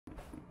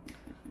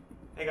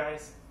Hey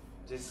guys,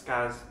 this is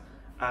Kaz,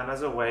 and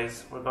as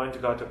always we're going to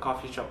go to a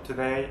coffee shop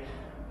today,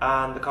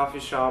 and the coffee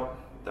shop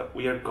that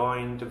we are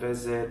going to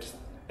visit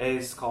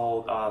is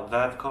called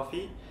VERVE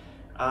Coffee,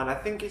 and I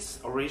think it's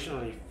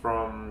originally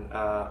from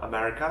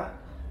America,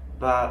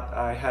 but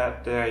I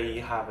heard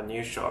they have a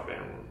new shop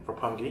in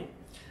Roppongi,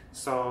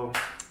 so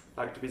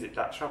I'd like to visit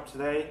that shop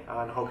today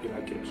and hope you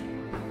like it.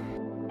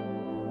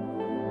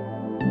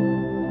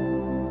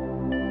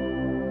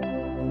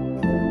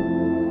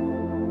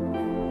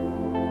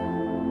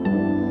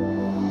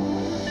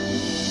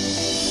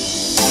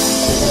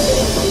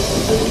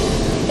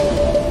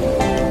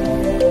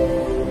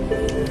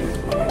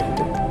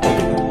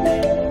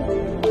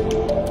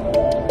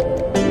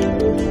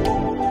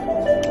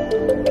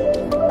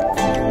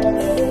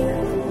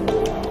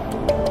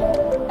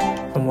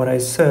 From what I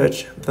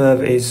searched,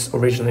 VERVE is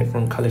originally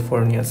from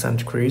California,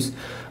 Santa Cruz,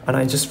 and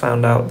I just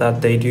found out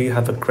that they do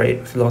have a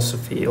great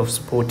philosophy of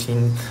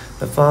supporting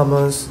the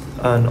farmers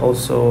and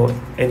also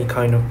any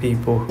kind of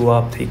people who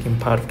are taking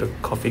part of the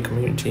coffee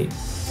community.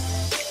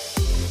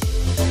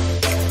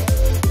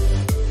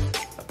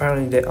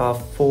 Apparently there are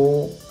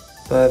 4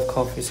 VERVE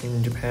coffees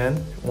in Japan,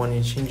 one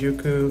in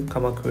Shinjuku,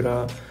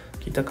 Kamakura,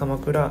 Kita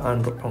Kamakura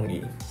and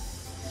Roppongi.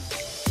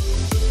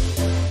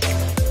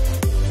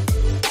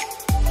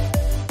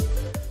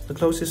 The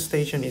closest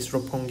station is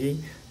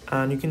Roppongi,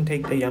 and you can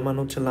take the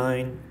Yamanote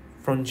line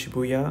from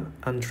Shibuya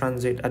and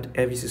transit at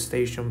Ebisu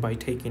station by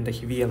taking the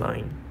Hibiya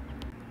line.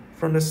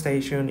 From the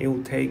station, it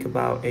will take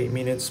about 8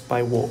 minutes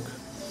by walk.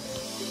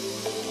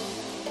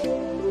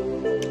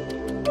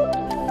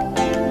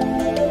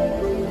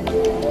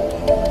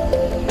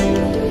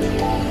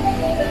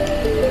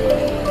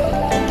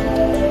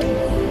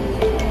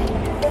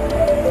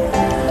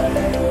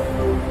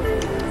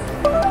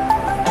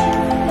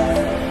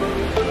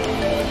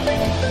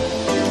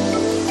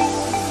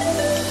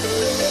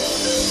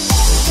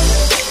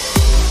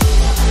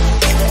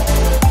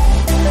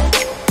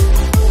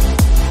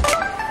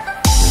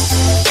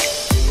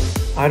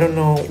 I don't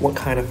know what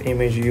kind of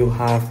image you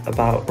have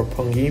about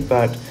Roppongi,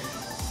 but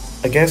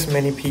I guess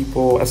many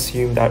people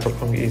assume that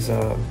Roppongi is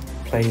a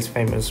place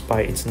famous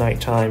by its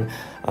nighttime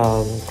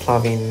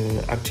clubbing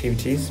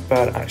activities,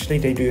 but actually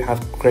they do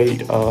have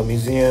great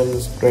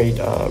museums, great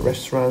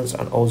restaurants,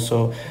 and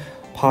also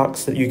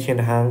parks that you can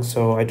hang,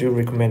 so I do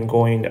recommend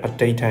going at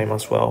daytime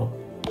as well.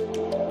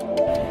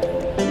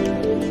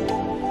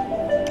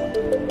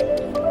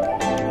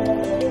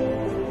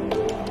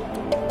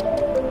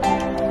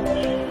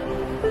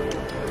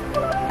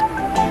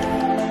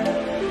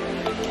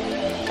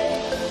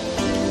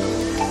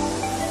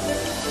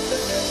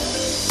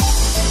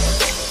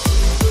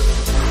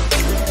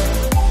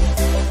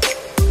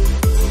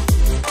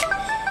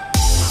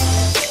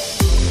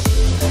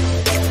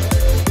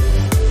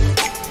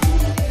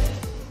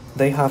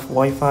 They have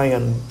Wi-Fi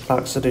and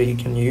plugs that you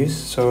can use,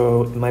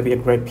 so it might be a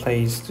great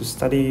place to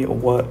study or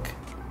work.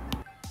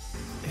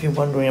 If you're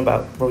wondering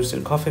about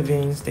roasted coffee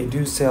beans, they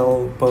do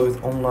sell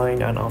both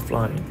online and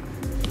offline.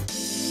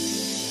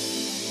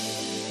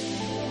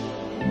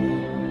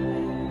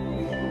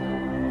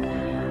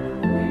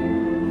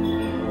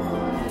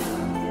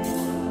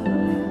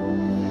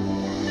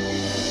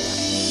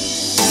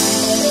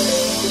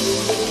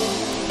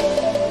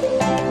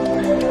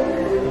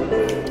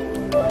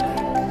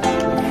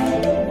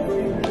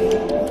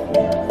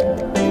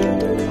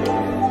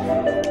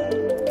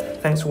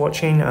 Thanks for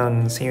watching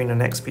and see you in the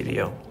next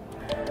video.